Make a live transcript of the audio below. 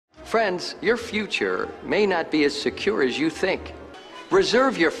Friends, your future may not be as secure as you think.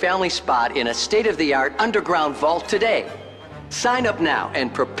 Reserve your family spot in a state-of-the-art underground vault today. Sign up now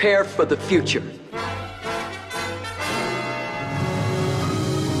and prepare for the future.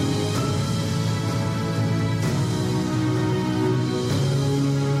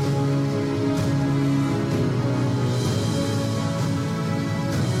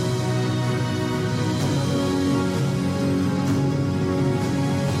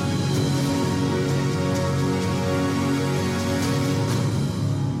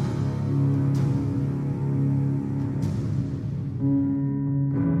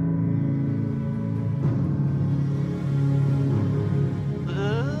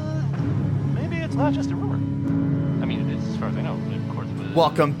 Not just a rumor. I mean, it is as far as I know. Of course,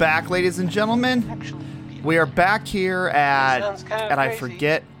 Welcome back, ladies and gentlemen. We are back here at, and I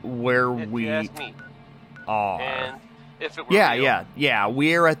forget where we are. Yeah.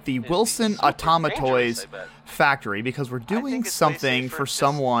 We're at the Wilson Automatoys factory because we're doing something for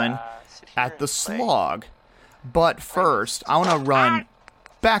someone at the Slog. But first, I want to run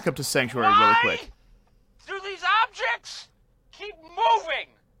back up to Sanctuary really quick. Through these objects, keep moving.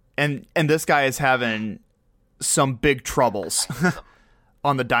 And this guy is having some big troubles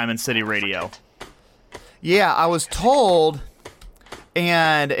on the Diamond City radio. Yeah, I was told,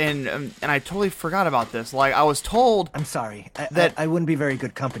 and I totally forgot about this. Like, I was told... I'm sorry. that I wouldn't be very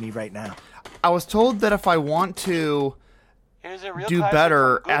good company right now. I was told that if I want to do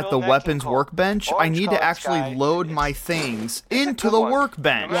better at the weapons workbench, I need to actually load my things into the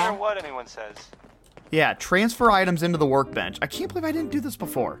workbench. No matter what anyone says. Yeah, transfer items into the workbench. I can't believe I didn't do this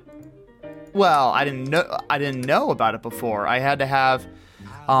before. Well, I didn't know about it before. I had to have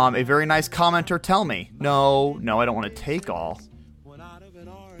a very nice commenter tell me. No, I don't want to take all.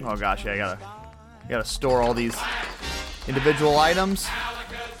 Oh gosh, yeah, I gotta store all these individual items.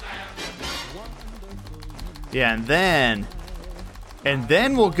 Yeah, and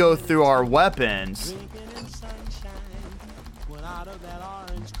then we'll go through our weapons.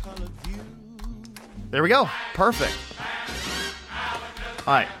 There we go. Perfect.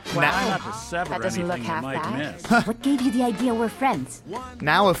 All right. Wow. That doesn't look half bad. What gave you the idea we're friends?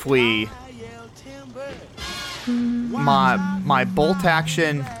 Now if we... My bolt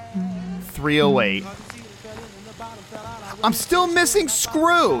action 308. I'm still missing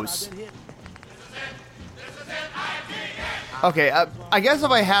screws. Okay, I guess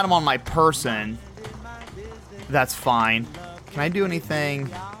if I had them on my person, that's fine. Can I do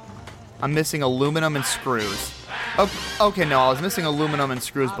anything? I'm missing aluminum and screws. Okay, no, I was missing aluminum and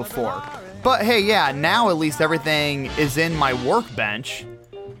screws before. But hey, yeah, now at least everything is in my workbench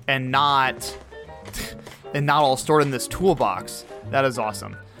and not all stored in this toolbox. That is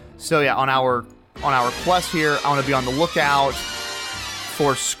awesome. So yeah, on our quest here, I want to be on the lookout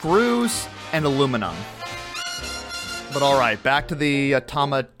for screws and aluminum. But all right, back to the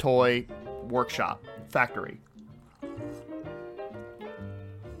Automatoy workshop factory.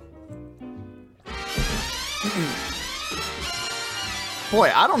 Boy,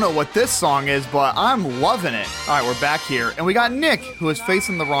 I don't know what this song is, but I'm loving it. All right, we're back here, and we got Nick, who is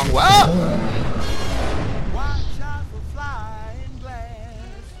facing the wrong way. Oh!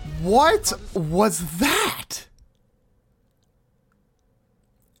 What was that?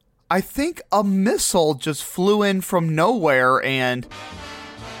 I think a missile just flew in from nowhere and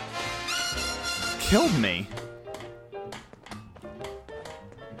killed me.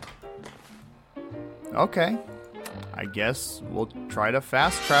 Okay. I guess we'll try to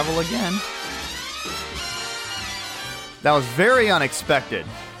fast travel again. That was very unexpected.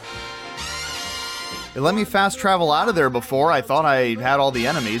 It let me fast travel out of there before. I thought I had all the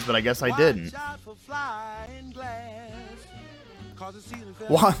enemies, but I guess I didn't.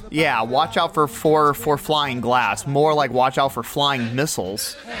 Yeah, watch out for flying glass. More like watch out for flying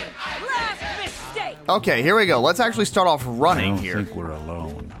missiles. Okay, here we go. Let's actually start off running here. I don't think we're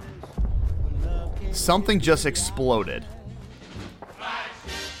alone. Something just exploded.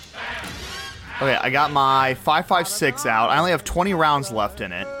 Okay, I got my 5.56 out. I only have 20 rounds left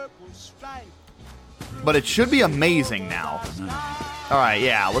in it. But it should be amazing now. Alright,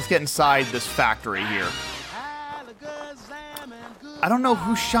 yeah, let's get inside this factory here. I don't know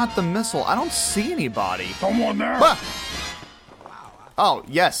who shot the missile. I don't see anybody. Someone there? Ah! Oh,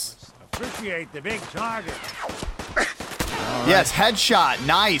 yes. Appreciate the big target. Yes, headshot.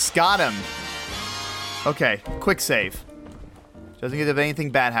 Nice, got him. Okay, quick save. Doesn't get if anything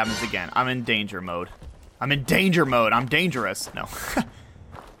bad happens again. I'm in danger mode. I'm in danger mode. I'm dangerous. No.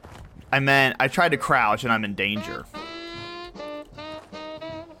 I meant I tried to crouch and I'm in danger.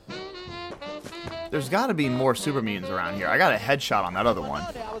 There's got to be more super mutants around here. I got a headshot on that other one.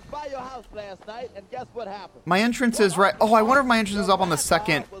 I was by your house last night, and guess what happened? My entrance is right. Oh, I wonder if my entrance is up on the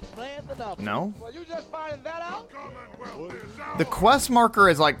second. No. Well, you just finding that out? The quest marker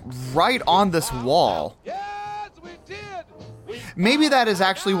is like right on this wall. Yes, we did. Maybe that is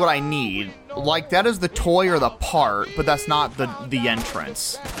actually what I need. Like that is the toy or the part, but that's not the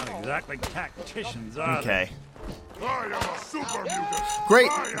entrance. Not exactly tacticians, are Okay. I am a super mutant.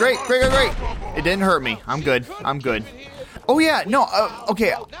 Great. It didn't hurt me. I'm good. Oh yeah, no.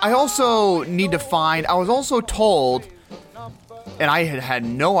 Okay. I also need to find. I was also told, and I had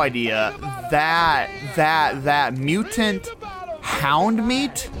no idea that mutant hound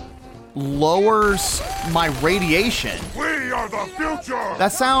meat lowers my radiation. We are the future.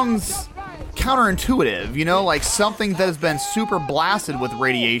 That sounds counterintuitive, you know, like something that has been super blasted with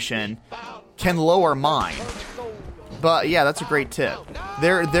radiation can lower mine. But yeah, that's a great tip.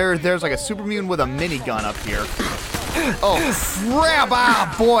 There's like a super mutant with a minigun up here. Oh crap!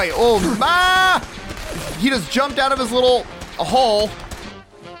 Ah, boy! Oh my! He just jumped out of his little hole.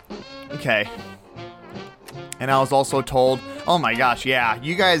 Okay. And I was also told, oh my gosh, yeah,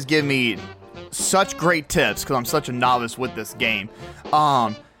 you guys give me such great tips because I'm such a novice with this game.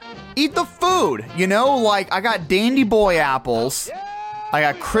 Eat the food, you know, like I got Dandy Boy apples. I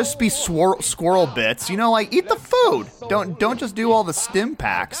got crispy squirrel bits. You know, like eat the food. Don't just do all the stim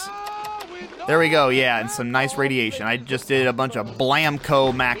packs. There we go. Yeah, and some nice radiation. I just did a bunch of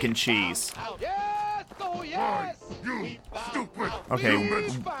Blamco mac and cheese. You stupid. Okay,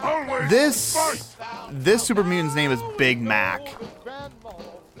 Humans always fight. this super mutant's name is Big Mac.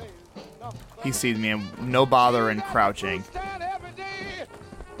 He sees me and no bother and crouching.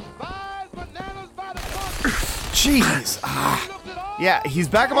 Jeez. Ah. Yeah, he's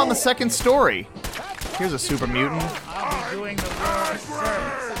back up on the second story. Here's a super mutant. I'll be doing the world's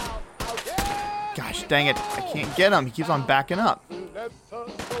service. Gosh dang it, I can't get him. He keeps on backing up.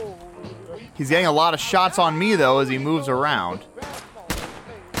 He's getting a lot of shots on me, though, as he moves around.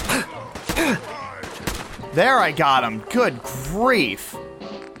 There, I got him. Good grief.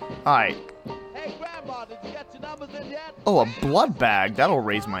 Alright. Hey, Grandma, did you get your numbers in yet? Oh, a blood bag. That'll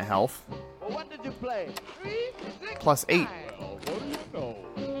raise my health. Well, what did you play? 3, 6, Plus 8. 9. What do you know?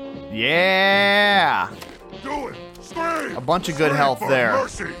 Yeah! Do it. Scream. A bunch of good Scream health for there.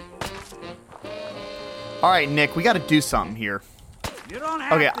 Mercy. Alright, Nick, we gotta do something here. You don't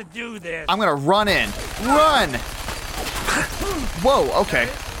have Okay, to do this. I'm gonna run in. Run! Whoa, okay.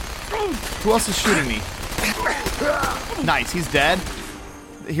 Who else is shooting me? Nice, he's dead.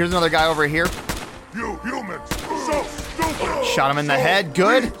 Here's another guy over here. You humans, so stupid. Shot him in the head.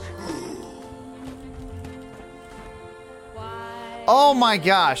 Good. Oh my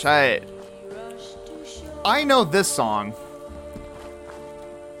gosh, I know this song.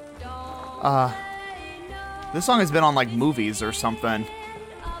 This song has been on like movies or something.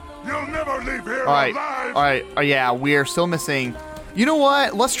 You'll never leave here Alright, alive. alright, yeah, we're still missing. You know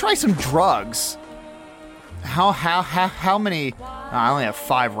what? Let's try some drugs. How many? I only have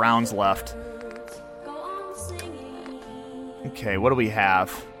 5 rounds left. Okay, what do we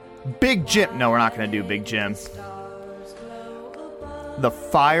have? Big Jim. No, we're not going to do Big Jim. The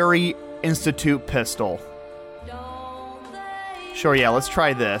Fiery Institute pistol. Sure, yeah, let's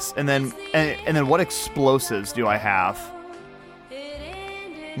try this. And then what explosives do I have?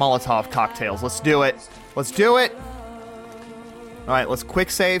 Molotov cocktails. Let's do it. Let's do it. All right, let's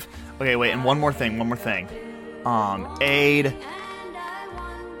quick save. Okay, wait, and one more thing. Aid.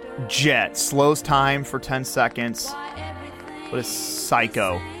 Jet. Slows time for 10 seconds. What is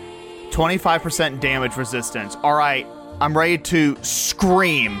Psycho? 25% damage resistance. All right, I'm ready to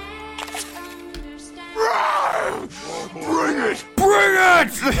scream. Bring it. Bring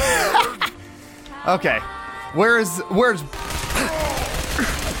it! Okay, where's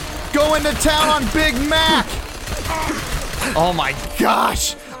going to town on Big Mac? Oh my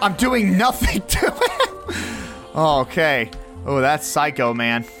gosh, I'm doing nothing to him. Okay. Oh, that's Psycho,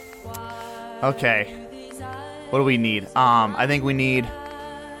 man. Okay. What do we need? I think we need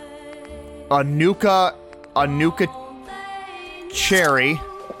a Nuka cherry.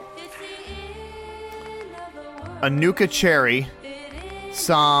 A Nuka cherry.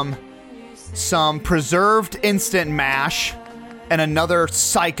 Some preserved instant mash, and another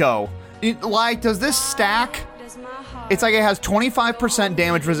Psycho. Like, does this stack? It's like it has 25%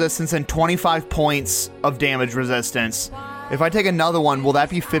 damage resistance and 25 points of damage resistance. If I take another one, will that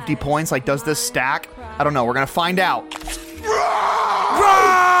be 50 points? Like, does this stack? I don't know. We're gonna find out.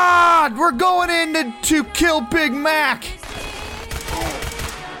 Run! We're going in to kill Big Mac.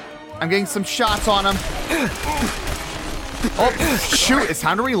 I'm getting some shots on him. Oh, shoot. It's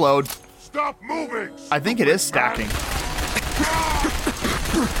time to reload. Stop moving! I think it is stacking.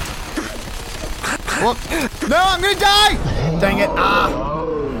 Whoop. No, I'm gonna die! Dang it.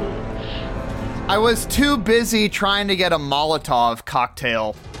 I was too busy trying to get a Molotov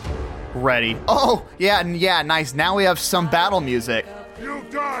cocktail ready. Oh, yeah, nice. Now we have some battle music. You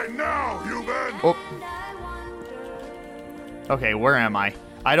die now, human! Oh. Okay, where am I?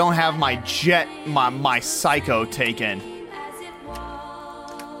 I don't have my jet, my psycho taken.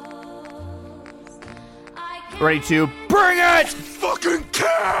 Ready to bring it! Fucking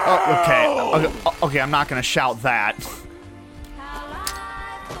cow! Oh, okay, I'm not gonna shout that.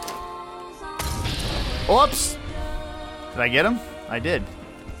 Whoops! Did I get him? I did.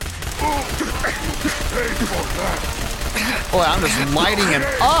 Boy, I'm just lighting him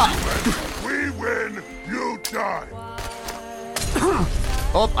up! We win, you die!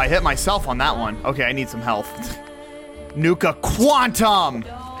 Oh, I hit myself on that one. Okay, I need some health. Nuka Quantum!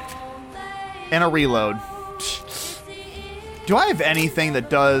 And a reload. Do I have anything that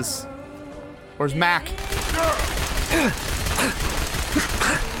does... Where's Mac?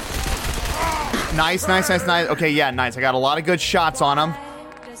 Nice. Okay, yeah, nice. I got a lot of good shots on him.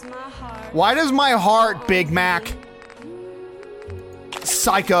 Why does my heart, Big Mac?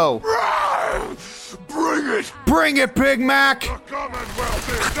 Psycho. Bring it! Bring it, Big Mac! The Commonwealth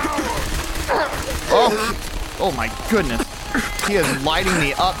is ours! Oh my goodness. He is lighting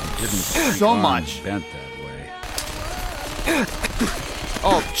me up so much. Bent that way.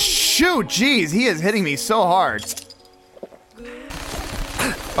 Oh, shoot, jeez, he is hitting me so hard.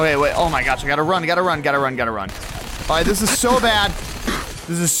 Okay, wait, oh my gosh, I gotta run. All right, this is so bad.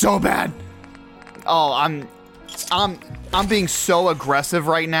 Oh, I'm being so aggressive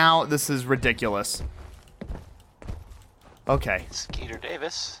right now. This is ridiculous. Okay. Skeeter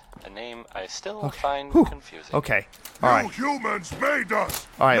Davis, a name I still find confusing. Okay. All right. You humans made us!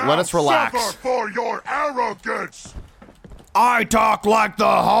 All right, now let us relax. Suffer for your arrogance! I talk like the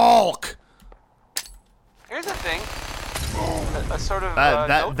Hulk. Here's the thing. A sort of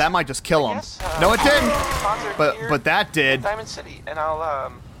note, that might just kill him. guess, No, it didn't. sponsored here But that did. Diamond City, and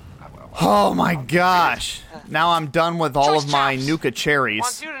I'll Oh my gosh. Now I'm done with all Choice of my chops. Nuka cherries.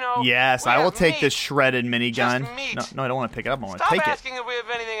 Want you to know Yes, we I will have take meat. this shredded minigun. Just meat. No, I don't want to pick it up. I want to Stop take it. asking if we have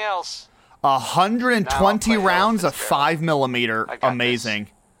anything else. 120 Now, rounds of play health, 5mm. I got Amazing.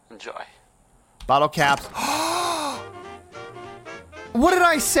 this. Enjoy. Bottle caps. What did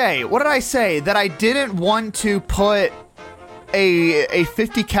I say? That I didn't want to put a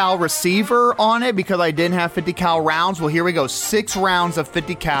 50 cal receiver on it because I didn't have 50 cal rounds. Well, here we go. 6 rounds of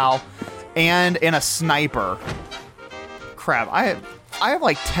 50 cal and a sniper. Crap. I have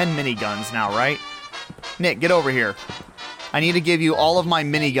like 10 miniguns now, right? Nick, get over here. I need to give you all of my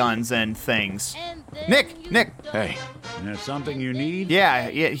miniguns and things. Nick. Hey, there's something you need? Yeah,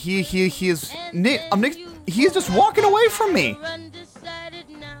 he is Nick, he's just walking away from me.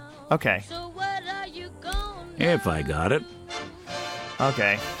 Okay. If I got it.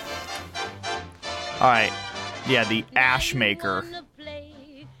 Okay. Alright. Yeah, the Ash Maker.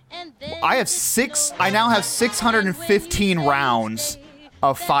 I now have 615 rounds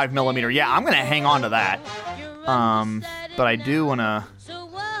of 5mm. Yeah, I'm gonna hang on to that. But I do wanna...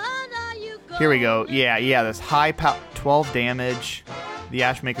 Here we go. Yeah, this high power... 12 damage. The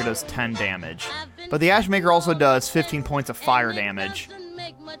Ash Maker does 10 damage. But the Ash Maker also does 15 points of fire damage.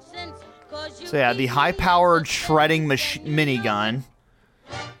 So yeah, the high-powered shredding minigun.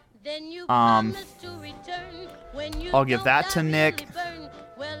 I'll give that to Nick.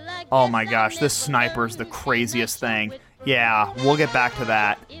 Oh my gosh, this sniper's the craziest thing. Yeah, we'll get back to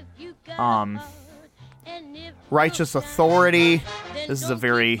that. Righteous Authority. This is a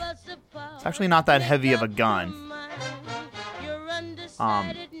very... It's actually not that heavy of a gun.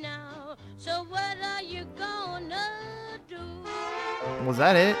 Was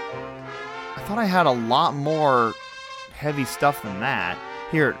that it? I thought I had a lot more heavy stuff than that.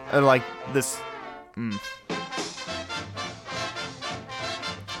 Here, like this...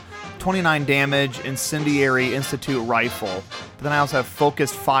 29 damage, Incendiary Institute Rifle. But then I also have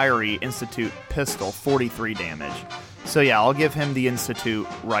Focused Fiery Institute Pistol, 43 damage. So yeah, I'll give him the Institute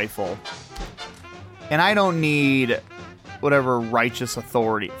Rifle. And I don't need whatever Righteous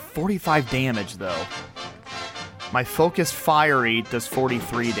Authority. 45 damage, though. My Focused Fiery does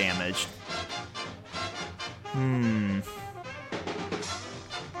 43 damage.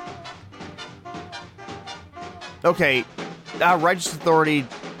 Okay, Righteous Authority...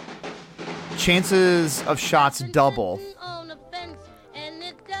 Chances of shots double.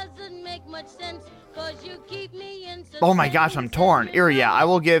 Oh my gosh, I'm torn. Yeah, I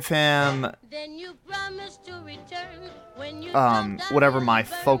will give him whatever my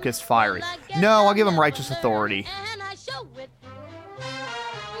focused fiery. No, I'll give him righteous authority.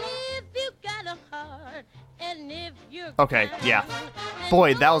 Okay, yeah.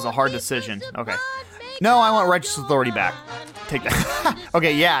 Boy, that was a hard decision. Okay. No, I want righteous authority back. Take that.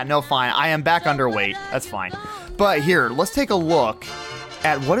 Okay, yeah, no, fine. I am back underweight. That's fine. But here, let's take a look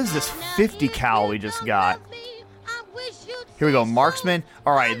at what is this 50 cal we just got. Here we go, marksman.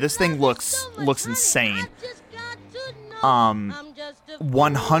 All right, this thing looks insane.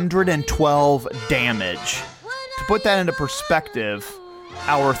 112 damage. To put that into perspective,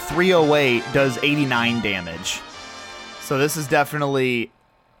 our 308 does 89 damage. So this is definitely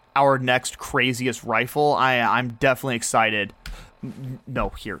our next craziest rifle. I'm definitely excited. No,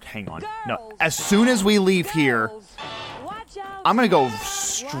 here, hang on. No, as soon as we leave here, I'm gonna go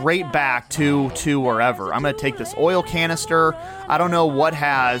straight back to wherever. I'm gonna take this oil canister. I don't know what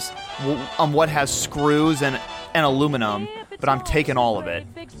has screws and aluminum, but I'm taking all of it.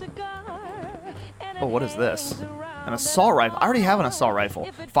 Oh, what is this? An assault rifle. I already have an assault rifle.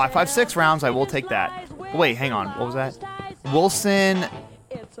 5.56 rounds. I will take that. Wait, hang on. What was that? Wilson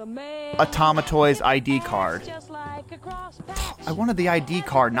Automatoy's ID card. I wanted the ID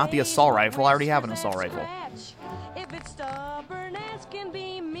card, not the assault rifle. I already have an assault rifle.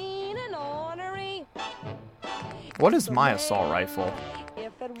 What is my assault rifle?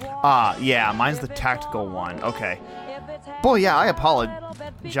 Yeah, mine's the tactical one. Okay. Boy, yeah, I apologize.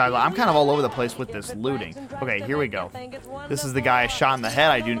 I'm kind of all over the place with this looting. Okay, here we go. This is the guy I shot in the head.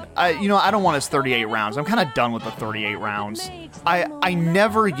 I don't want his 38 rounds. I'm kind of done with the 38 rounds. I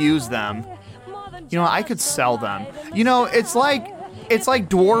never use them. You know, I could sell them. You know, it's like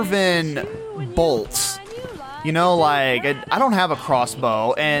dwarven bolts. You know, like I don't have a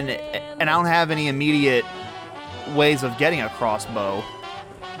crossbow, and I don't have any immediate ways of getting a crossbow.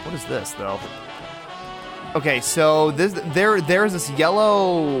 What is this though? Okay, so there's this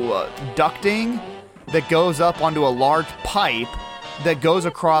yellow ducting that goes up onto a large pipe that goes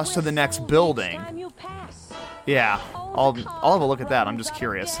across to the next building. Yeah, I'll have a look at that. I'm just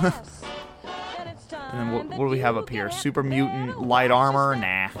curious. And then what do we have up here? Super mutant light armor?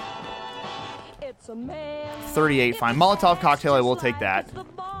 Nah. 38, fine. Molotov cocktail, I will take that.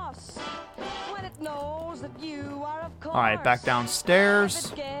 Alright, back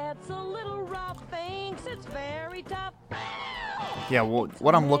downstairs. Yeah, well,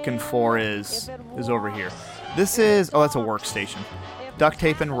 what I'm looking for is over here. This is... Oh, that's a workstation. Duct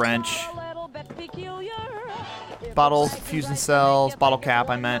tape and wrench. Bottle, fusion cells, bottle cap,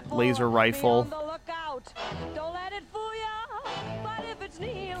 I meant. Laser rifle.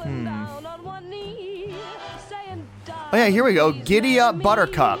 Oh yeah, here we go. Giddy Up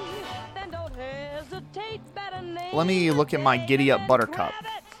Buttercup. Let me look at my Giddy Up Buttercup.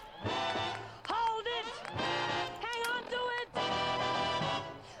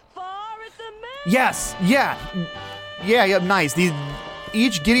 Yes, yeah, nice.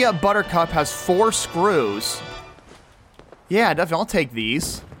 Each Giddy Up Buttercup has 4 screws. Yeah, definitely, I'll take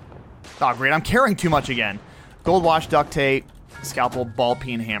these. Oh, great, I'm carrying too much again. Gold wash, duct tape, scalpel, ball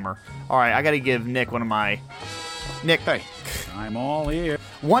peen, hammer. All right, I gotta give Nick one of my... Nick, hey. I'm all here.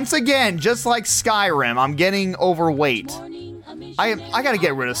 Once again, just like Skyrim, I'm getting overweight. I gotta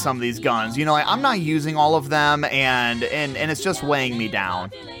get rid of some of these guns. You know, I'm not using all of them, and it's just weighing me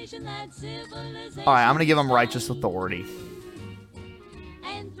down. Alright, I'm gonna give him righteous authority.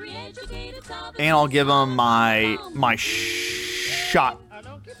 And I'll give him my shotgun.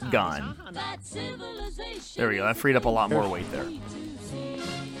 There we go, that freed up a lot more weight there.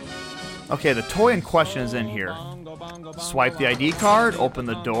 Okay, the toy in question is in here. Swipe the ID card, open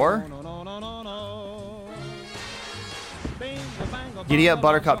the door. Giddy Up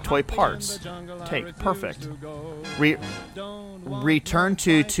Buttercup toy parts. Take, perfect. Return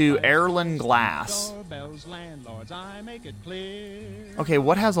to Erlen Glass. Okay,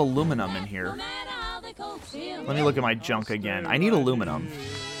 what has aluminum in here? Let me look at my junk again. I need aluminum.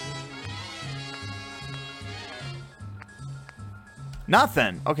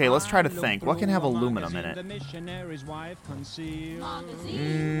 Nothing. Okay, let's try to think. What can have aluminum in it?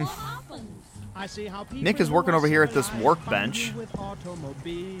 Nick is working over here at this workbench.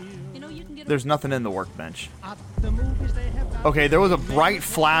 There's nothing in the workbench. Okay, there was a bright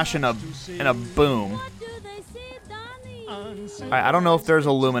flash and a boom. Alright, I don't know if there's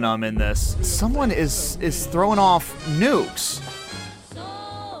aluminum in this. Someone is throwing off nukes.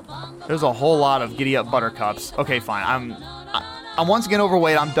 There's a whole lot of Giddy Up Buttercups. Okay, fine. I'm once again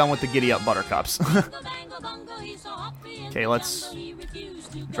overweight. I'm done with the Giddy Up Buttercups. Okay, let's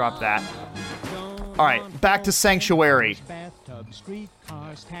Drop that. All right, back to Sanctuary.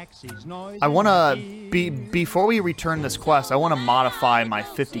 I want to before we return this quest, I want to modify my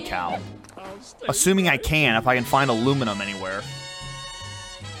 50 cal. Assuming I can, if I can find aluminum anywhere.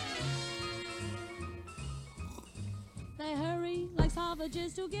 They hurry like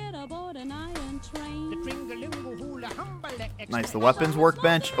savages to get aboard an iron train. Nice, the weapons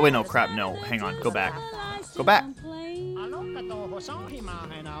workbench. Oh wait, no, crap, no. Hang on, go back. Go back.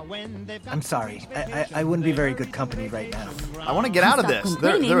 I'm sorry. I wouldn't be very good company right now. I want to get out of this.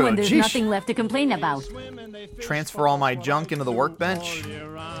 Complaining when there's Geesh. nothing left to complain about. Transfer all my junk into the workbench.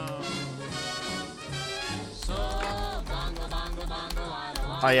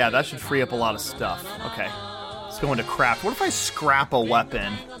 Oh yeah, that should free up a lot of stuff. Okay. Let's go into craft. What if I scrap a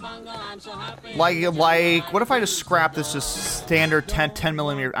weapon? Like, what if I just scrap this just standard 10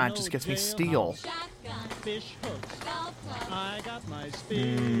 millimeter? Ah, it just gets me steel.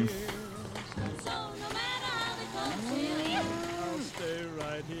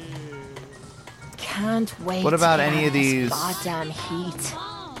 Can't wait. What about to any of get this these goddamn heat?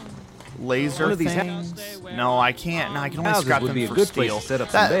 laser things? No, I can't. No, I can only Houses scrap would them be a for good steel. place to set up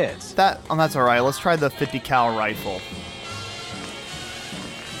some beds. That's all right. Let's try the 50 cal rifle.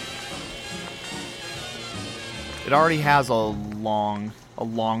 It already has a long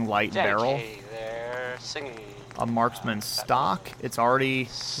light barrel. There, singing. A marksman stock. It's already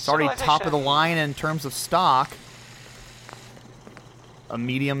top of the line in terms of stock. A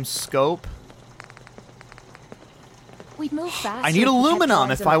medium scope. We'd move fast. I need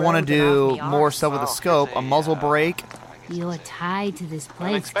aluminum if I want to do more stuff with the scope. A muzzle brake. You're tied to this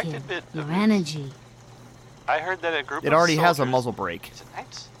place, kid. Unexpected bit Your of energy. I heard that a group It of already has a soldiers- muzzle brake. Is it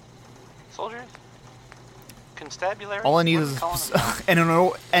knights? Soldiers? Constabulary? All I need What is do we call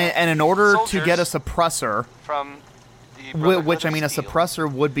them? and in order to Soldiers get a suppressor, From the Brotherhood which I of mean a Steel,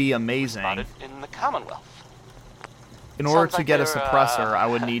 suppressor would be amazing. spotted in the Commonwealth. In order Sounds to like get a they're, suppressor, I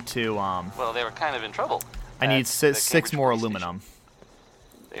would need to Well, they were kind of in trouble. I need at six the more Cambridge police aluminum.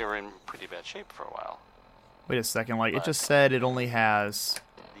 station. They were in pretty bad shape for a while. Wait a second, like it just said it only has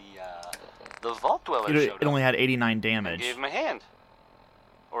The Vault Dweller showed it only up had 89 and damage. gave him a hand.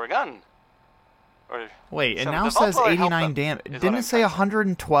 Or a gun. Or Wait, it some- now the Vault says Dweller helped 89 them, damage. is what Didn't I'm it say trying to say.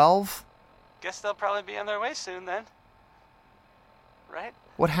 112? Guess they'll probably be on their way soon then. Right?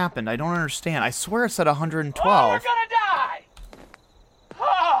 What happened? I don't understand. I swear it said Oh, 112. gonna die!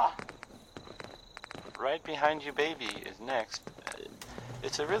 Ah! Right Behind You Baby is next.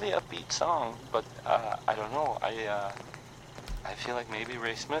 It's a really upbeat song, but I don't know. I feel like maybe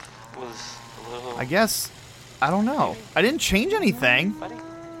Ray Smith was a little... I guess I don't know. I didn't change anything. Buddy?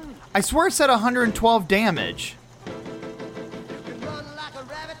 I swear it said 112 damage.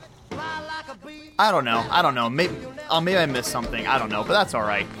 I don't know. Maybe I missed something. I don't know, but that's all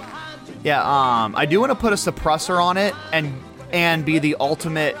right. Yeah, I do want to put a suppressor on it and be the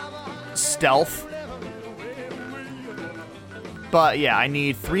ultimate stealth. But yeah, I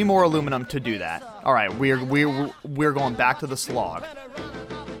need 3 more aluminum to do that. All right, we're going back to the slog.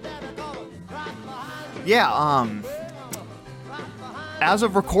 Yeah, as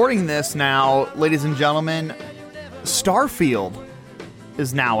of recording this now, ladies and gentlemen, Starfield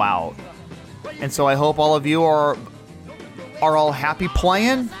is now out. And so I hope all of you are all happy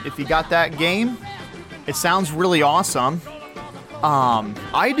playing. If you got that game, it sounds really awesome.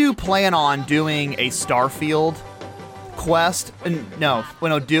 I do plan on doing a Starfield quest. Doing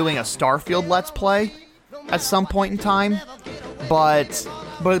a Starfield Let's Play at some point in time. But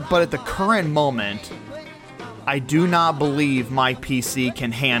at the current moment, I do not believe my PC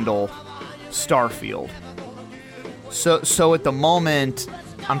can handle Starfield. So at the moment,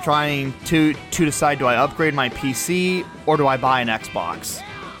 I'm trying to decide, do I upgrade my PC or do I buy an Xbox?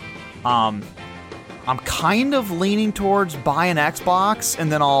 I'm kind of leaning towards buy an Xbox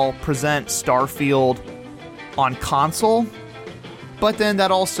and then I'll present Starfield on console. But then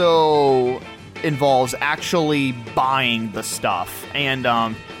that also involves actually buying the stuff and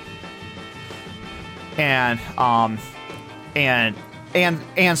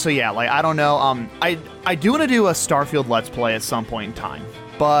so yeah, like I don't know. I do want to do a Starfield Let's Play at some point in time,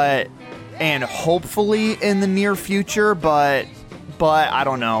 and hopefully in the near future, but I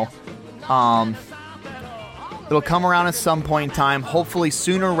don't know. It'll come around at some point in time, hopefully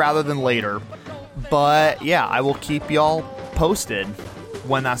sooner rather than later. But yeah, I will keep y'all posted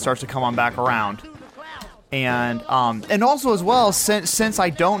when that starts to come on back around. And also as well, since I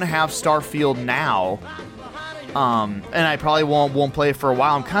don't have Starfield now, and I probably won't play it for a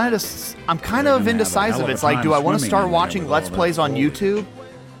while, I'm kind of indecisive. It's like, do I want to start watching Let's Plays on YouTube,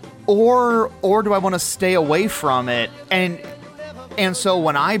 or do I want to stay away from it? And And so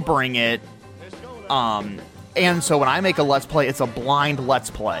when I bring it, and so when I make a Let's Play, it's a blind Let's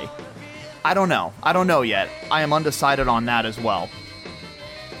Play. I don't know. I don't know yet. I am undecided on that as well.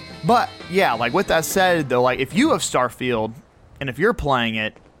 But, yeah, like, with that said, though, like, if you have Starfield, and if you're playing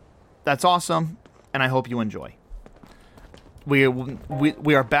it, that's awesome, and I hope you enjoy. We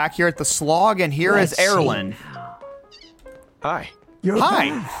are back here at the Slog, and here is Erlen. Hi. You're Hi.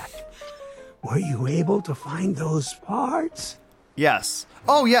 back. Were you able to find those parts? Yes.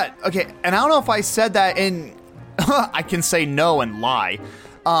 Oh, yeah, okay, and I don't know if I said that in... I can say no and lie.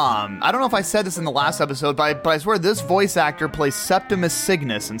 I don't know if I said this in the last episode, but I swear this voice actor plays Septimus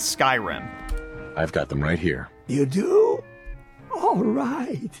Cygnus in Skyrim. I've got them right here. You do? All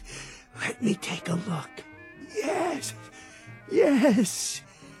right. Let me take a look. Yes. Yes.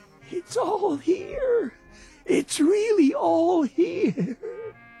 It's all here. It's really all here.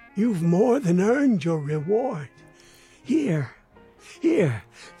 You've more than earned your reward. Here. Here.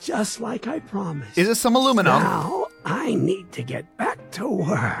 Just like I promised. Is it some aluminum? Now, I need to get back to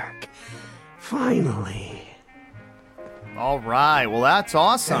work. Finally. All right. Well, that's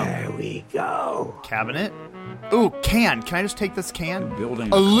awesome. There we go. Cabinet. Ooh, can. Can I just take this can?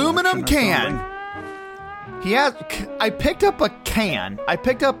 Building Aluminum can. He has. I picked up a can. I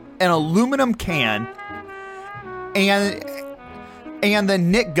picked up an aluminum can, and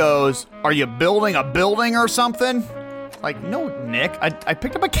then Nick goes, "Are you building a building or something?" Like, no, Nick. I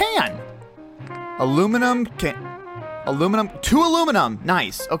picked up a can. Aluminum can. Aluminum. 2 aluminum.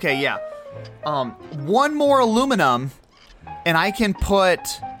 Nice. Okay, yeah. 1 more aluminum, and I can put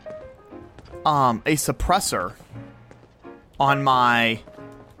a suppressor on my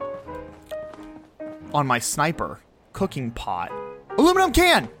sniper cooking pot. Aluminum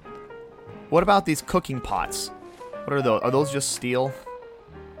can. What about these cooking pots? What are those? Are those just steel?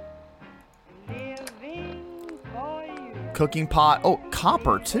 Cooking pot. Oh,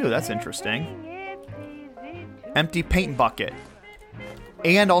 copper too. That's interesting. Empty paint bucket.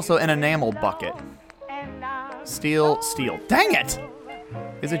 And also an enamel bucket. Steel, steel. Dang it!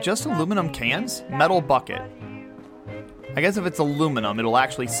 Is it just aluminum cans? Metal bucket. I guess if it's aluminum, it'll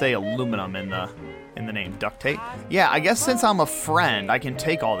actually say aluminum in the name. Duct tape. Yeah, I guess since I'm a friend, I can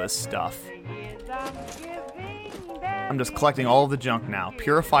take all this stuff. I'm just collecting all of the junk now.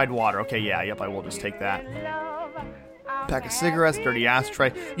 Purified water. Okay, yeah, yep, I will just take that. Pack of cigarettes, dirty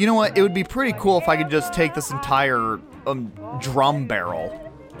ashtray. You know what? It would be pretty cool if I could just take this entire drum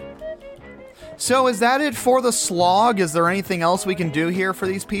barrel. So is that it for the Slog? Is there anything else we can do here for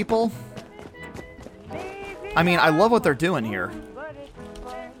these people? I mean, I love what they're doing here.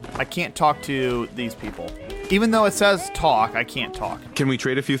 I can't talk to these people. Even though it says talk, I can't talk. Can we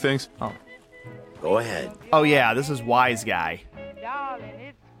trade a few things? Oh. Go ahead. Oh yeah, this is Wise Guy.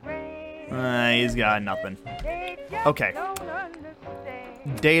 He's got nothing. Okay.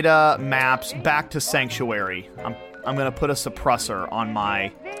 Data, maps, back to Sanctuary. I'm gonna put a suppressor on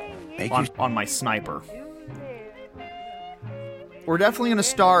my on my sniper. We're definitely gonna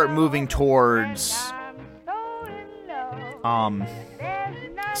start moving towards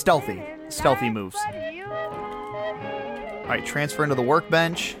stealthy moves. All right, transfer into the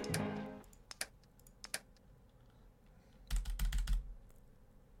workbench.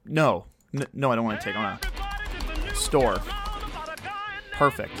 No, I don't want to take on a store.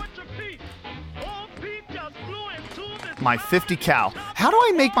 Perfect. My 50 cal. How do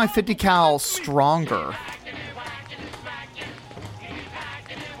I make my 50 cal stronger?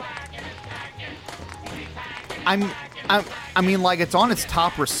 I mean, like, it's on its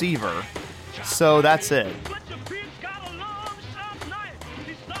top receiver, so that's it.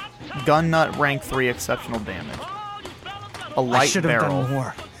 Gun nut rank 3 exceptional damage. A light barrel. Done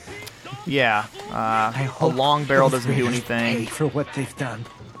more. Yeah, a long barrel doesn't do anything. Pay for what they've done.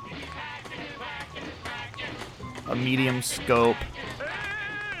 A medium scope.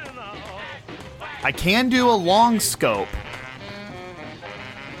 I can do a long scope.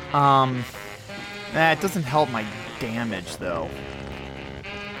 It doesn't help my damage though.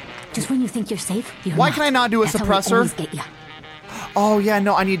 Just when you think you're safe, you're Why not. can I not do a That's how suppressor? we always get ya. Oh yeah,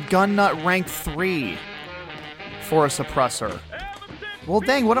 no, I need gun nut rank 3 for a suppressor. Well,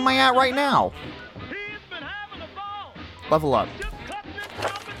 dang, what am I at right now? Level up.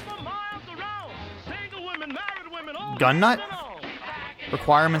 Gun nut?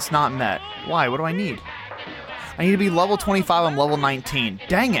 Requirements not met. Why? What do I need? I need to be level 25. I'm level 19.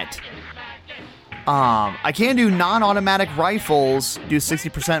 Dang it. I can do non-automatic rifles, do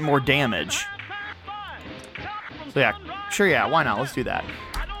 60% more damage. So yeah, sure, yeah, why not? Let's do that.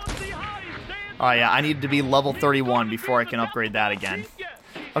 Oh yeah, I need to be level 31 before I can upgrade that again.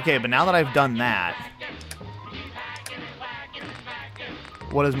 Okay, but now that I've done that,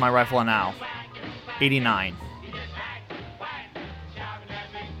 What is my rifle now? 89.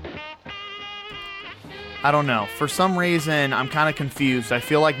 I don't know. For some reason, I'm kind of confused. I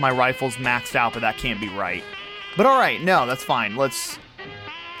feel like my rifle's maxed out, but that can't be right. But alright, no, that's fine. Let's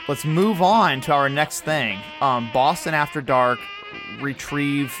move on to our next thing. Boston After Dark,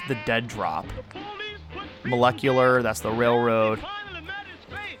 retrieve the dead drop. Molecular, that's the railroad.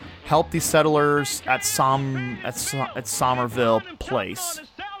 Help the settlers at Somerville Place.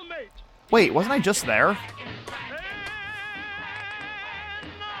 Wait, wasn't I just there?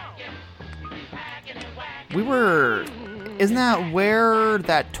 We were... Isn't that where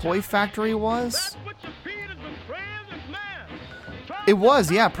that toy factory was? It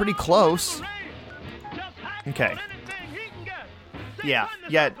was, yeah, pretty close. Okay. Yeah,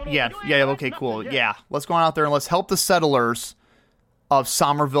 okay, cool. Yeah, let's go on out there and let's help the settlers of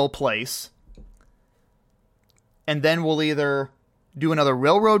Somerville Place. And then we'll either do another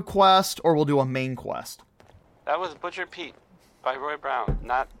railroad quest or we'll do a main quest. That was Butcher Pete by Roy Brown.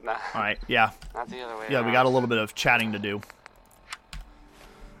 Not Alright, yeah. Not the other way Yeah, around. we got a little bit of chatting to do.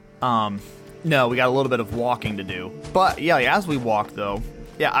 No, we got a little bit of walking to do. But, yeah, as we walk, though,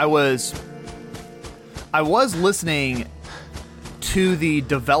 yeah, I was listening to the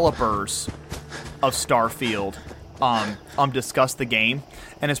developers of Starfield discuss the game,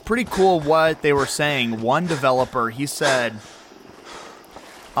 and it's pretty cool what they were saying. One developer, he said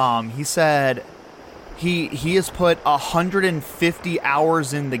he has put 150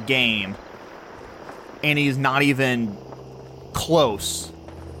 hours in the game, and he's not even close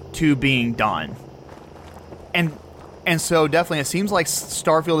to being done. And so definitely it seems like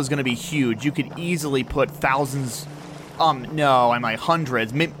Starfield is going to be huge. You could easily put thousands, no, I'm like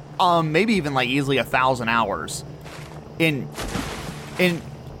hundreds, maybe even like easily 1,000 hours into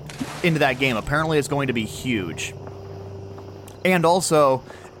that game. Apparently it's going to be huge. And also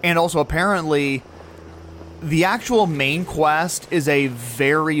apparently the actual main quest is a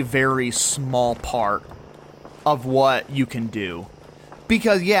very, very small part of what you can do.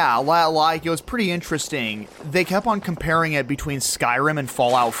 Because, yeah, like, it was pretty interesting. They kept on comparing it between Skyrim and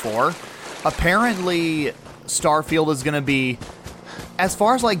Fallout 4. Apparently, Starfield is going to be, as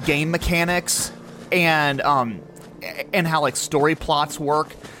far as, like, game mechanics and how, like, story plots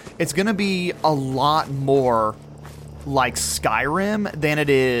work, it's going to be a lot more like Skyrim than it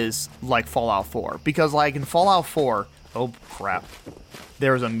is like Fallout 4. Because, like, in Fallout 4... Oh, crap.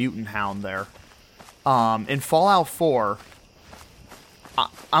 There's a mutant hound there. In Fallout 4...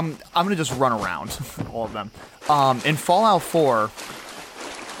 I'm gonna just run around all of them. In Fallout 4,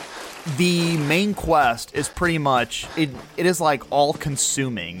 the main quest is pretty much it is like all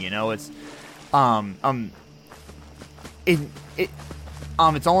consuming, you know. It's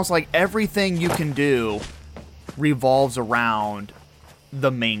it's almost like everything you can do revolves around the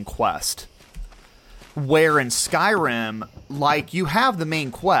main quest. Where in Skyrim, like, you have the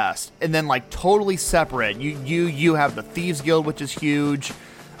main quest, and then, like, totally separate, you have the Thieves Guild, which is huge,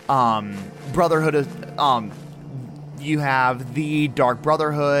 Brotherhood is, you have the Dark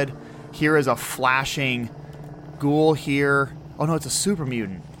Brotherhood, here is a flashing ghoul here, oh no, it's a super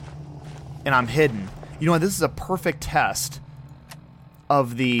mutant, and I'm hidden. You know what, this is a perfect test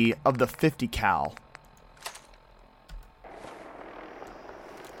of the 50 cal.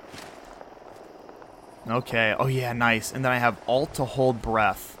 Okay. Oh, yeah, nice. And then I have Alt to hold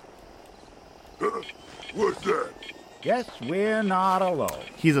breath. What's that? Guess we're not alone.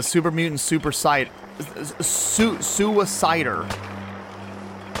 He's a super mutant suicider.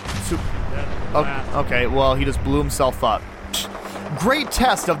 Okay, well, he just blew himself up. Great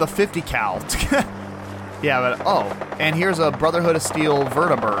test of the 50 cal. Yeah, but... Oh, and here's a Brotherhood of Steel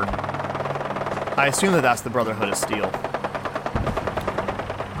vertibird. I assume that that's the Brotherhood of Steel.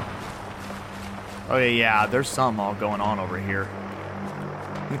 Okay, yeah, there's some all going on over here.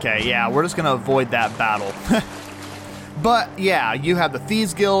 Okay, yeah, we're just gonna avoid that battle. But, yeah, you have the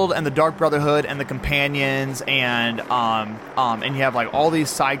Thieves Guild and the Dark Brotherhood and the Companions and you have, like, all these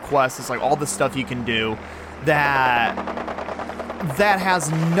side quests. It's, like, all the stuff you can do that has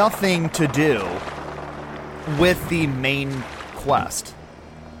nothing to do with the main quest.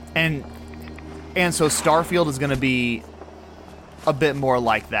 And so Starfield is gonna be a bit more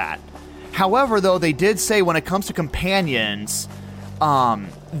like that. However, though, they did say when it comes to companions,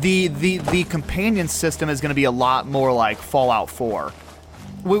 the companion system is going to be a lot more like Fallout 4,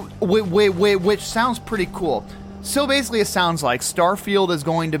 which sounds pretty cool. So basically, it sounds like Starfield is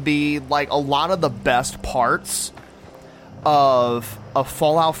going to be like a lot of the best parts of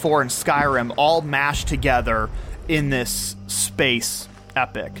Fallout 4 and Skyrim all mashed together in this space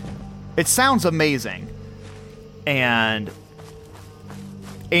epic. It sounds amazing, and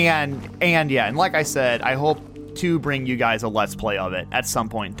And yeah, and like I said, I hope to bring you guys a Let's Play of it at some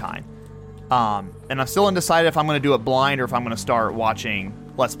point in time. And I'm still undecided if I'm going to do it blind or if I'm going to start watching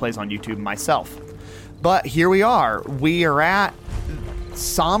Let's Plays on YouTube myself. But here we are. We are at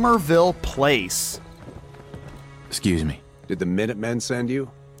Somerville Place. Excuse me. Did the Minutemen send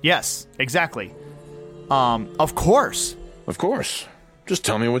you? Yes, exactly. Of course. Of course. Just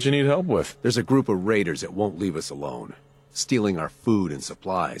tell me what you need help with. There's a group of raiders that won't leave us alone. Stealing our food and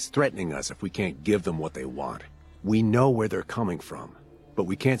supplies, threatening us if we can't give them what they want. We know where they're coming from, but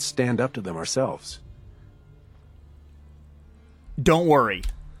we can't stand up to them ourselves. Don't worry.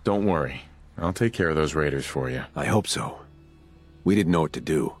 Don't worry. I'll take care of those raiders for you. I hope so. We didn't know what to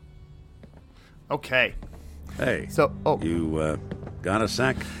do. Okay. Hey, so you got a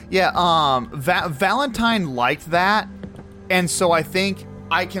sec? Yeah, Valentine liked that, and so I think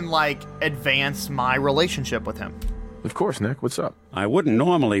I can, like, advance my relationship with him. Of course, Nick. What's up? I wouldn't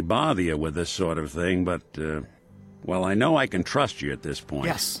normally bother you with this sort of thing, but, well, I know I can trust you at this point.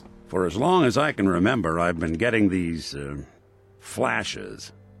 Yes. For as long as I can remember, I've been getting these,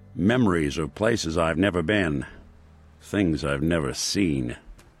 flashes. Memories of places I've never been. Things I've never seen.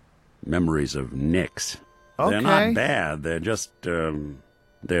 Memories of Nicks. Okay. They're not bad. They're just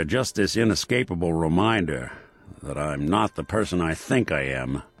this inescapable reminder that I'm not the person I think I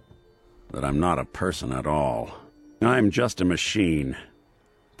am. That I'm not a person at all. I'm just a machine,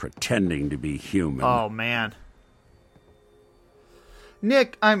 pretending to be human. Oh, man.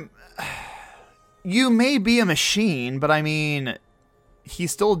 Nick, you may be a machine, but I mean,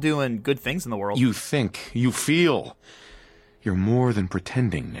 he's still doing good things in the world. You think, you feel. You're more than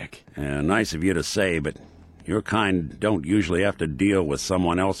pretending, Nick. Nice of you to say, but your kind don't usually have to deal with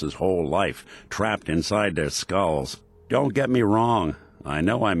someone else's whole life, trapped inside their skulls. Don't get me wrong. I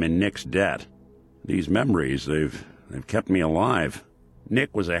know I'm in Nick's debt. These memories, they've kept me alive.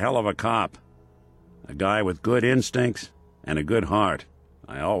 Nick was a hell of a cop. A guy with good instincts and a good heart.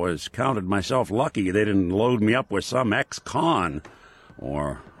 I always counted myself lucky they didn't load me up with some ex-con,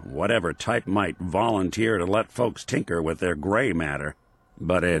 or whatever type might volunteer to let folks tinker with their gray matter.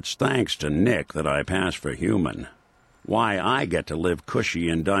 But it's thanks to Nick that I pass for human. Why I get to live cushy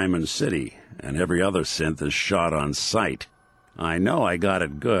in Diamond City, and every other synth is shot on sight. I know I got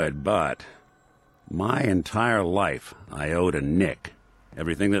it good, but my entire life I owe to Nick.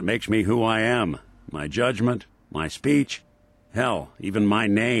 Everything that makes me who I am. My judgment, my speech, hell, even my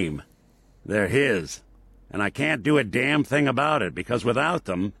name. They're his. And I can't do a damn thing about it, because without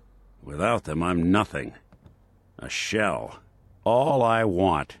them, I'm nothing. A shell. All I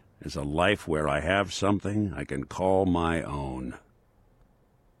want is a life where I have something I can call my own.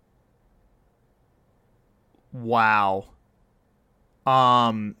 Wow.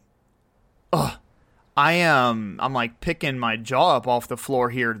 I'm like picking my jaw up off the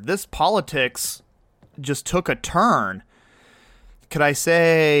floor here. This politics just took a turn. Could I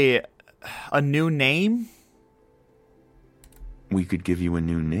say a new name? We could give you a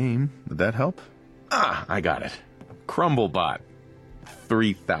new name. Would that help? Ah, I got it. Crumblebot.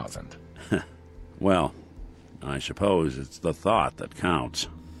 3,000. Well, I suppose it's the thought that counts.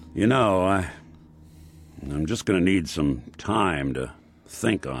 You know, I'm just going to need some time to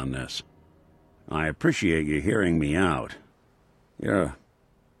think on this. I appreciate you hearing me out. You're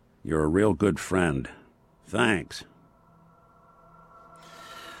a real good friend. Thanks.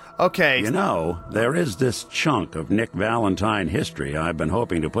 Okay. You know, there is this chunk of Nick Valentine history I've been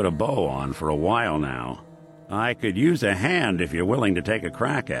hoping to put a bow on for a while now. I could use a hand if you're willing to take a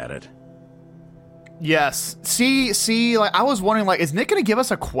crack at it. Yes. See, like, I was wondering, like, is Nick going to give us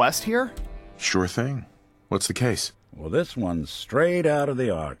a quest here? Sure thing. What's the case? Well, this one's straight out of the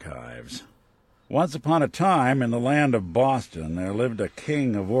archives. Once upon a time, in the land of Boston, there lived a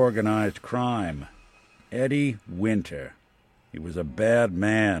king of organized crime, Eddie Winter. He was a bad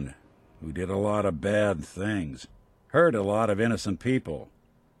man who did a lot of bad things, hurt a lot of innocent people.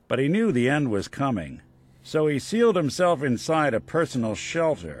 But he knew the end was coming, so he sealed himself inside a personal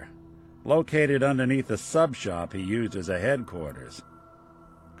shelter, located underneath a sub-shop he used as a headquarters.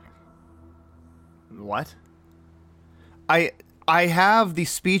 What? I have the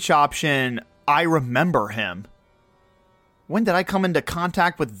speech option, I remember him. When did I come into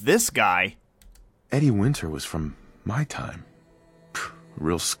contact with this guy? Eddie Winter was from my time.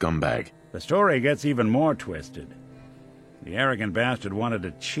 Real scumbag. The story gets even more twisted. The arrogant bastard wanted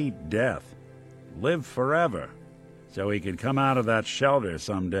to cheat death, live forever, so he could come out of that shelter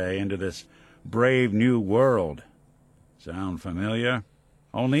someday into this brave new world. Sound familiar?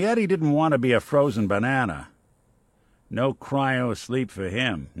 Only Eddie didn't want to be a frozen banana. No cryo sleep for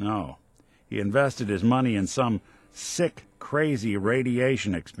him, no. He invested his money in some sick, crazy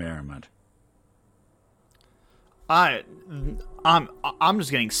radiation experiment. I'm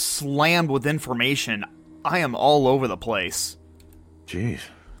just getting slammed with information. I am all over the place. Jeez,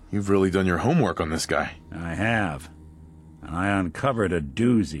 you've really done your homework on this guy. I have. And I uncovered a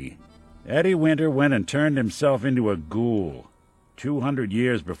doozy. Eddie Winter went and turned himself into a ghoul 200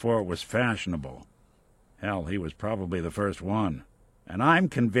 years before it was fashionable. Hell, he was probably the first one. And I'm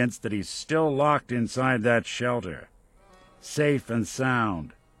convinced that he's still locked inside that shelter. Safe and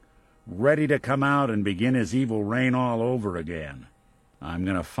sound. Ready to come out and begin his evil reign all over again. I'm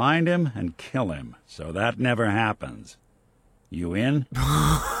gonna find him and kill him, so that never happens. You in?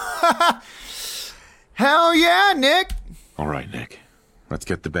 Hell yeah, Nick! All right, Nick. Let's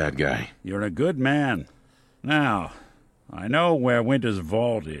get the bad guy. You're a good man. Now, I know where Winter's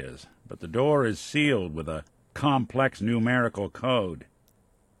vault is, but the door is sealed with a complex numerical code.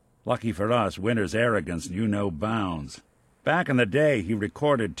 Lucky for us, Winter's arrogance knew no bounds. Back in the day, he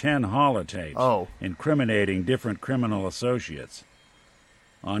recorded 10 holotapes, incriminating different criminal associates.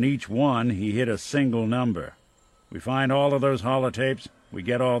 On each one, he hit a single number. We find all of those holotapes, we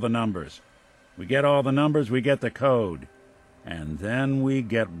get all the numbers. We get all the numbers, we get the code. And then we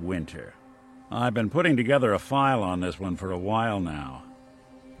get Winter. I've been putting together a file on this one for a while now.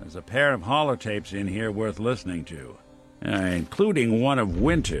 There's a pair of holotapes in here worth listening to, including one of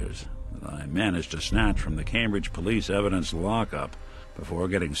Winter's that I managed to snatch from the Cambridge Police evidence lockup before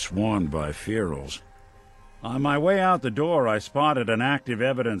getting swarmed by ferals. On my way out the door, I spotted an active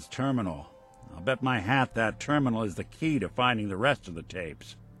evidence terminal. I'll bet my hat that terminal is the key to finding the rest of the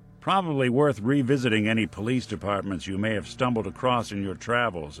tapes. Probably worth revisiting any police departments you may have stumbled across in your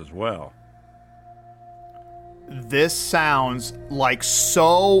travels as well. This sounds like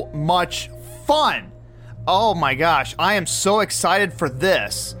so much fun. Oh my gosh, I am so excited for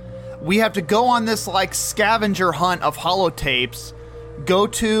this. We have to go on this like scavenger hunt of holotapes, go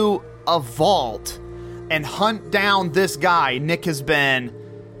to a vault, and hunt down this guy Nick has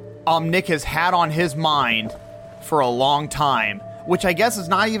had on his mind for a long time, which I guess is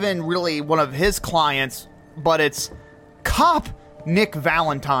not even really one of his clients, but it's cop Nick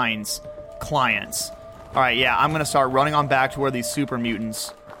Valentine's clients. All right, yeah, I'm going to start running on back to where these super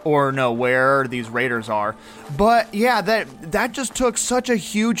mutants, or no, where these raiders are. But yeah, that just took such a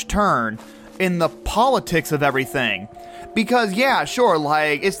huge turn in the politics of everything. Because yeah, sure,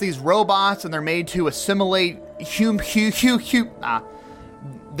 like it's these robots and they're made to assimilate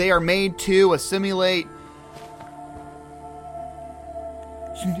they are made to assimilate.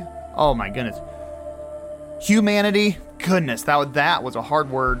 Oh my goodness. Humanity. Goodness, that was a hard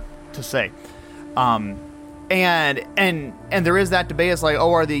word to say. And there is that debate. It's like,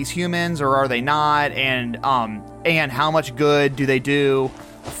 oh, are these humans or are they not? And how much good do they do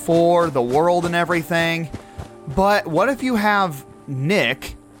for the world and everything? But what if you have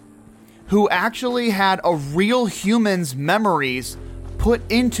Nick, who actually had a real human's memories put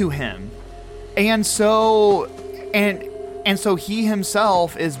into him, and so he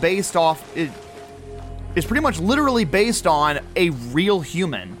himself is based off is pretty much literally based on a real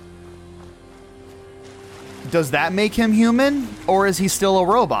human. Does that make him human, or is he still a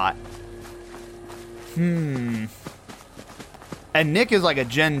robot? And Nick is like a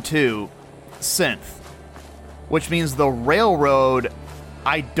Gen 2 synth, which means the railroad,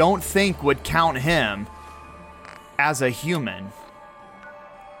 I don't think, would count him as a human.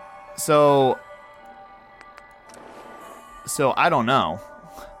 So I don't know.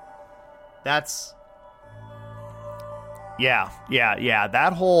 That's... Yeah.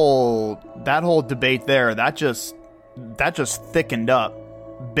 That whole debate there, that just thickened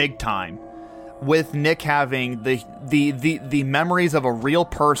up big time. With Nick having the memories of a real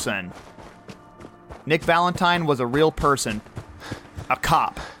person. Nick Valentine was a real person, a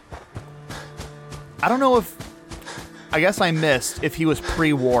cop. I don't know I guess I missed if he was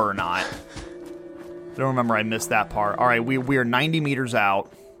pre-war or not. I don't remember. I missed that part. All right, we are 90 meters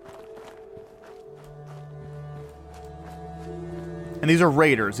out. And these are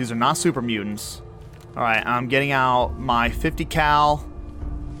raiders. These are not super mutants. All right, I'm getting out my 50 cal.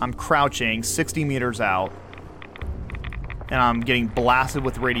 I'm crouching 60 meters out. And I'm getting blasted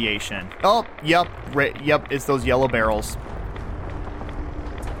with radiation. Oh, yep. Yep, it's those yellow barrels.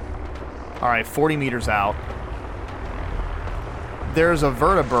 All right, 40 meters out. There's a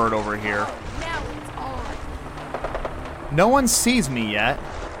vertibird over here. No one sees me yet.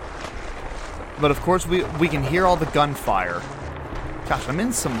 But of course, we can hear all the gunfire. Gosh, I'm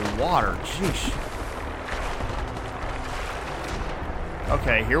in some water. Sheesh.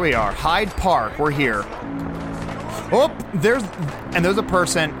 Okay, here we are. Hyde Park. We're here. Oh, there's a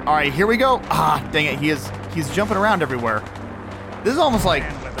person. All right, here we go. Ah, dang it. He's jumping around everywhere. This is almost like...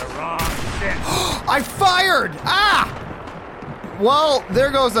 I fired! Ah! Well,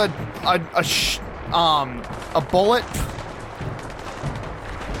 there goes a bullet.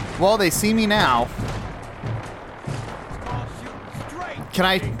 Well, they see me now. Can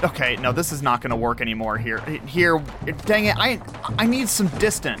I... Okay, no, this is not going to work anymore here. Dang it, I need some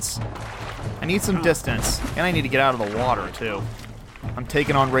distance. I need some distance. And I need to get out of the water, too. I'm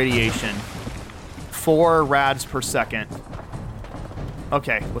taking on radiation. 4 rads per second.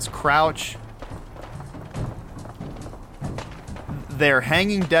 Okay, let's crouch. They're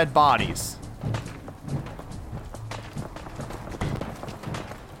hanging dead bodies.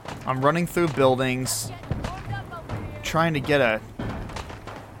 I'm running through buildings, trying to get a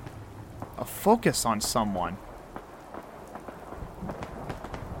focus on someone.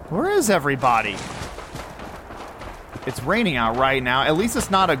 Where is everybody? It's raining out right now. At least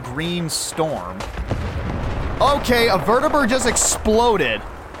it's not a green storm. Okay, a vertebra just exploded.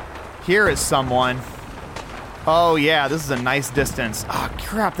 Here is someone. Oh yeah, this is a nice distance. Oh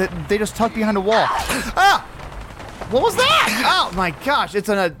crap, they just tucked behind a wall. Ah! What was that? Oh my gosh, it's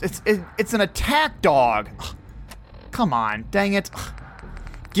an attack dog. Come on, dang it.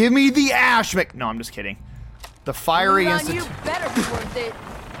 Give me the ash. No, I'm just kidding. The fiery instant.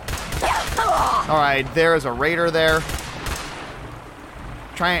 Alright, there's a raider there.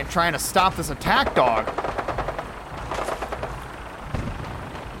 Trying to stop this attack dog.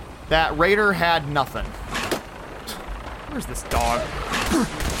 That raider had nothing. Where's this dog?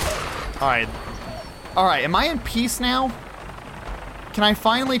 Alright. Alright, am I in peace now? Can I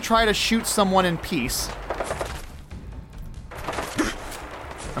finally try to shoot someone in peace?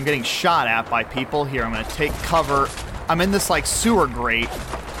 I'm getting shot at by people. Here, I'm gonna take cover. I'm in this, like, sewer grate.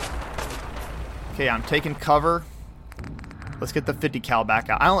 Okay, I'm taking cover. Let's get the 50 cal back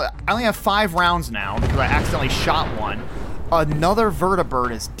out. I only have 5 rounds now because I accidentally shot one. Another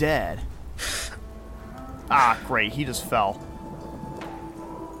vertibird is dead. Ah, great. He just fell.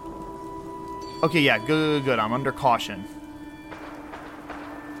 Okay, yeah, good. I'm under caution.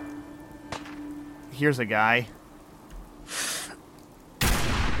 Here's a guy.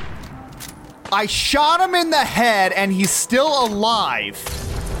 I shot him in the head and he's still alive.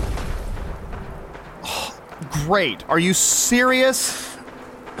 Oh, great. Are you serious?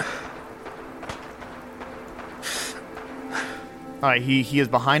 Alright, he is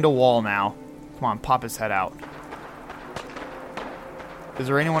behind a wall now. Come on, pop his head out. Is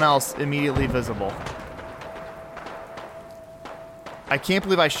there anyone else immediately visible? I can't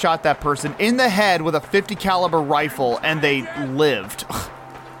believe I shot that person in the head with a 50 caliber rifle and they lived.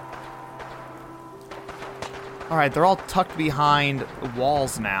 Alright, they're all tucked behind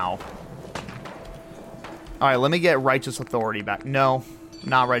walls now. Alright, let me get Righteous Authority back. No,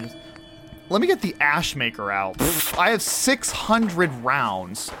 not Righteous. Let me get the Ashmaker out. I have 600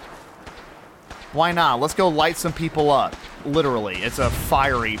 rounds. Why not? Let's go light some people up. Literally, it's a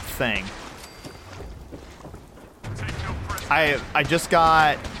fiery thing. I just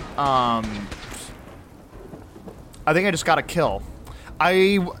got, I think I just got a kill.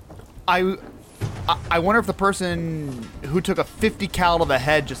 I wonder if the person who took a 50 cal to the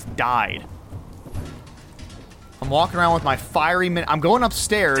head just died. I'm walking around with my fiery I'm going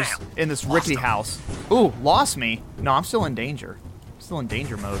upstairs in this rickety house. Ooh, lost me. No, I'm still in danger. Still in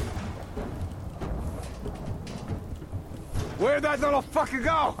danger mode. Where'd that little fucker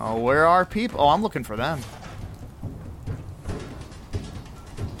go? Oh, where are people? Oh, I'm looking for them.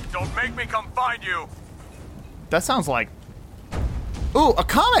 Don't make me come find you. That sounds like... Ooh, a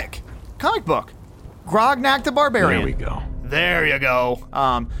comic! Comic book. Grognak the Barbarian. There we go. There you go.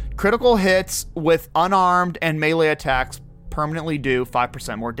 Critical hits with unarmed and melee attacks permanently do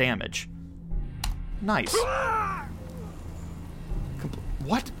 5% more damage. Nice.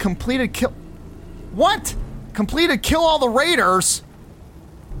 What? Completed kill... What? Completed kill all the raiders?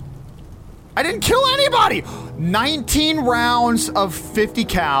 I didn't kill anybody! 19 rounds of 50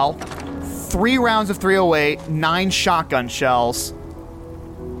 cal, 3 rounds of 308, 9 shotgun shells,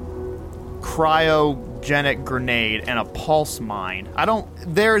 cryogenic grenade, and a pulse mine. I don't...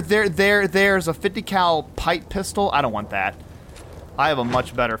 There's a 50 cal pipe pistol. I don't want that. I have a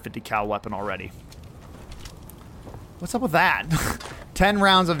much better 50 cal weapon already. What's up with that? 10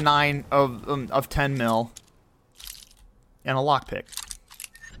 rounds of 10 mil. And a lockpick.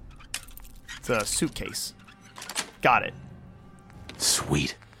 It's a suitcase. Got it.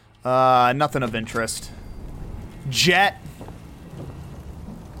 Sweet. Nothing of interest. Jet.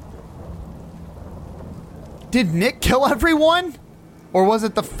 Did Nick kill everyone? Or was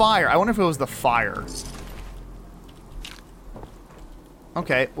it the fire? I wonder if it was the fire.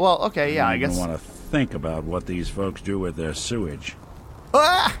 Okay, well, okay, yeah, I guess. I want to think about what these folks do with their sewage?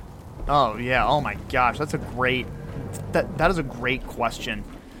 Ah! Oh, yeah. Oh, my gosh. That's a great... That is a great question.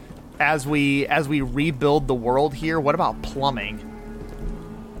 As we rebuild the world here, what about plumbing?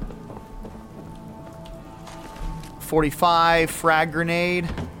 45, frag grenade.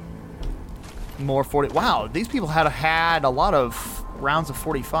 More 40... Wow, these people had a lot of rounds of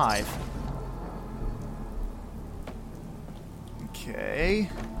 45. Okay.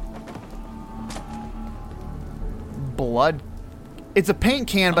 Blood. It's a paint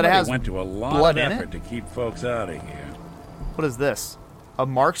can, but it has went to a lot blood of in effort it. to keep folks out of here. What is this? A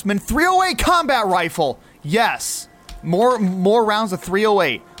marksman 308 combat rifle. Yes. More rounds of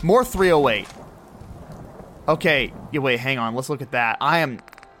 308. More 308. Okay. Yeah, wait, hang on. Let's look at that. I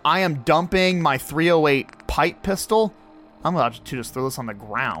am dumping my 308 pipe pistol. I'm about to just throw this on the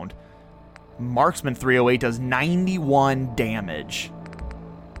ground. Marksman 308 does 91 damage.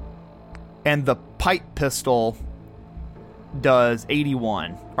 And the pipe pistol does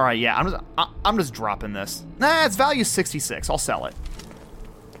 81. All right, yeah, I'm just dropping this. Nah, its value is 66. I'll sell it.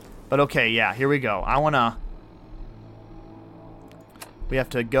 But okay, yeah, here we go. We have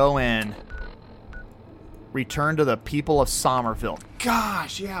to go and return to the people of Somerville.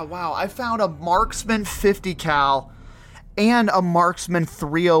 Gosh, yeah, wow. I found a marksman 50 cal and a marksman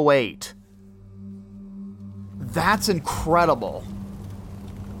 308. That's incredible.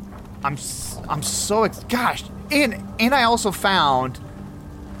 I'm so gosh, and I also found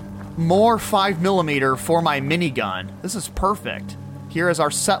more 5mm for my minigun. This is perfect. Here is our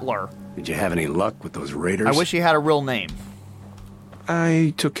settler. Did you have any luck with those raiders? I wish he had a real name.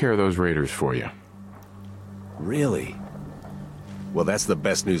 I took care of those raiders for you. Really? Well, that's the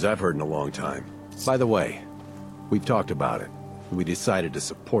best news I've heard in a long time. By the way, we've talked about it. We decided to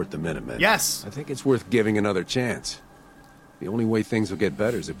support the Minutemen. Yes! I think it's worth giving another chance. The only way things will get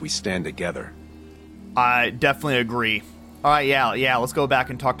better is if we stand together. I definitely agree. All right, yeah, let's go back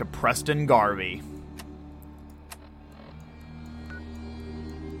and talk to Preston Garvey.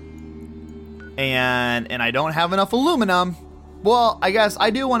 And I don't have enough aluminum. Well, I guess I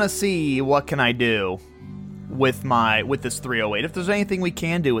do want to see what can I do with this 308. If there's anything we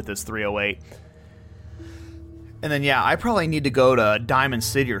can do with this 308. And then, yeah, I probably need to go to Diamond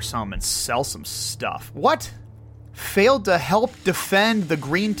City or something and sell some stuff. What? Failed to help defend the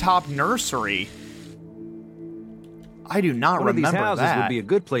Green Top Nursery. I do not remember that. One of these houses would be a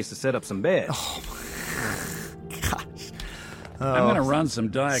good place to set up some beds. Oh, gosh. I'm going to run some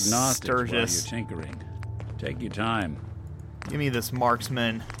diagnostics Sturgis. while you're tinkering. Take your time. Give me this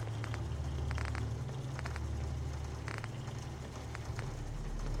marksman.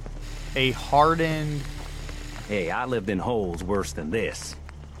 A hardened... Hey, I lived in holes worse than this.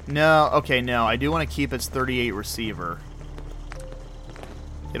 No, okay, no. I do want to keep its 38 receiver.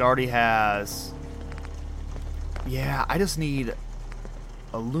 It already has... Yeah, I just need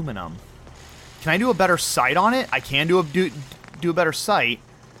aluminum. Can I do a better sight on it? I can do a better sight.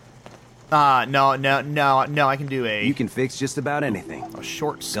 No, I can do a... You can fix just about anything. A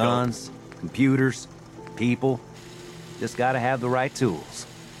short scope. Guns, computers, people. Just gotta have the right tools.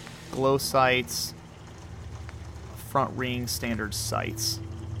 Glow sights. Front ring standard sights.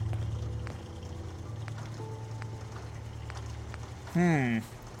 A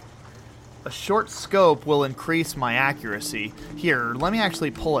short scope will increase my accuracy. Here, let me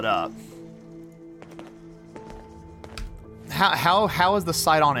actually pull it up. How is the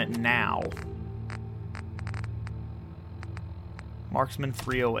sight on it now? Marksman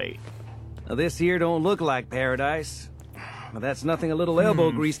 308. Now this here don't look like paradise. But that's nothing a little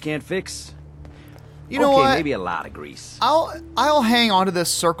elbow grease can't fix. You know okay, what? Maybe a lot of grease. I'll hang on to this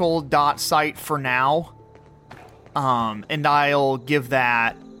circle dot sight for now. And I'll give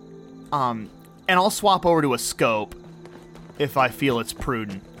that and I'll swap over to a scope if I feel it's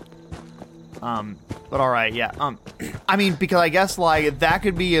prudent. But all right, yeah. I mean, because I guess like that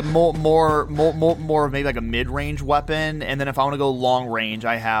could be a more of maybe like a mid-range weapon, and then if I want to go long range,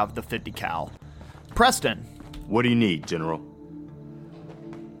 I have the 50 cal. Preston. What do you need, General?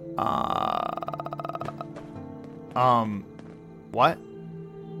 What?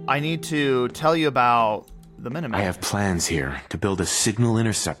 I need to tell you about the Minutemen. I have plans here to build a signal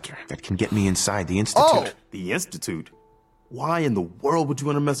interceptor that can get me inside the Institute. Oh, the Institute? Why in the world would you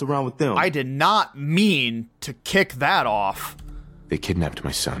want to mess around with them? I did not mean to kick that off. They kidnapped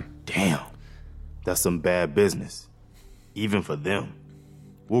my son. Damn. That's some bad business. Even for them.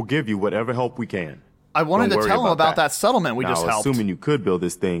 We'll give you whatever help we can. I wanted Don't to worry tell him about that settlement we now, just helped. Assuming you could build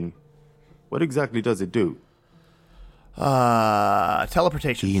this thing, what exactly does it do?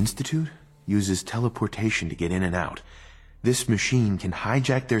 Teleportation. The Institute uses teleportation to get in and out. This machine can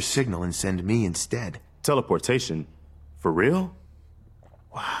hijack their signal and send me instead. Teleportation? For real?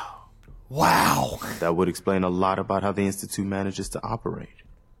 Wow. That would explain a lot about how the Institute manages to operate.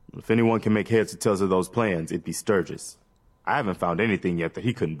 If anyone can make heads or tails of those plans, it'd be Sturgis. I haven't found anything yet that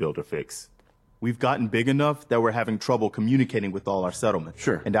he couldn't build or fix. We've gotten big enough that we're having trouble communicating with all our settlements.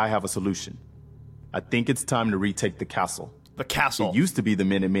 Sure. And I have a solution. I think it's time to retake the castle. The castle. It used to be the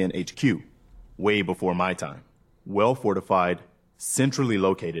Minutemen HQ, way before my time. Well fortified, centrally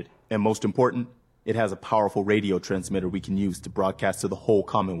located, and most important, it has a powerful radio transmitter we can use to broadcast to the whole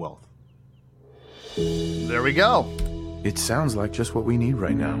Commonwealth. There we go. It sounds like just what we need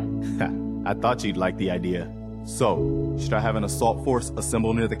right now. I thought you'd like the idea. So, should I have an assault force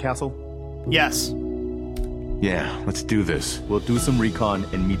assemble near the castle? Yes. Yeah, let's do this. We'll do some recon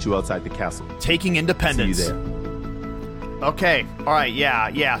and meet you outside the castle. Taking Independence. See you there. Okay. All right.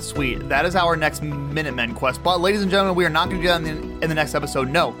 Yeah. Sweet. That is our next Minutemen quest. But, ladies and gentlemen, we are not going to do that in the next episode.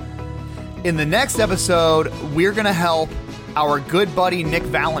 No. In the next episode, we're going to help our good buddy Nick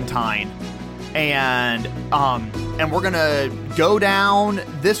Valentine. And we're going to go down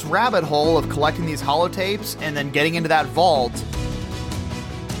this rabbit hole of collecting these holotapes and then getting into that vault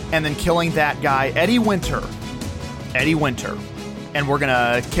and then killing that guy, Eddie Winter. And we're going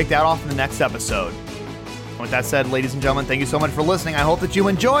to kick that off in the next episode. And with that said, ladies and gentlemen, thank you so much for listening. I hope that you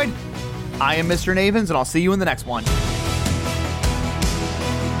enjoyed. I am Mr. Navins, and I'll see you in the next one.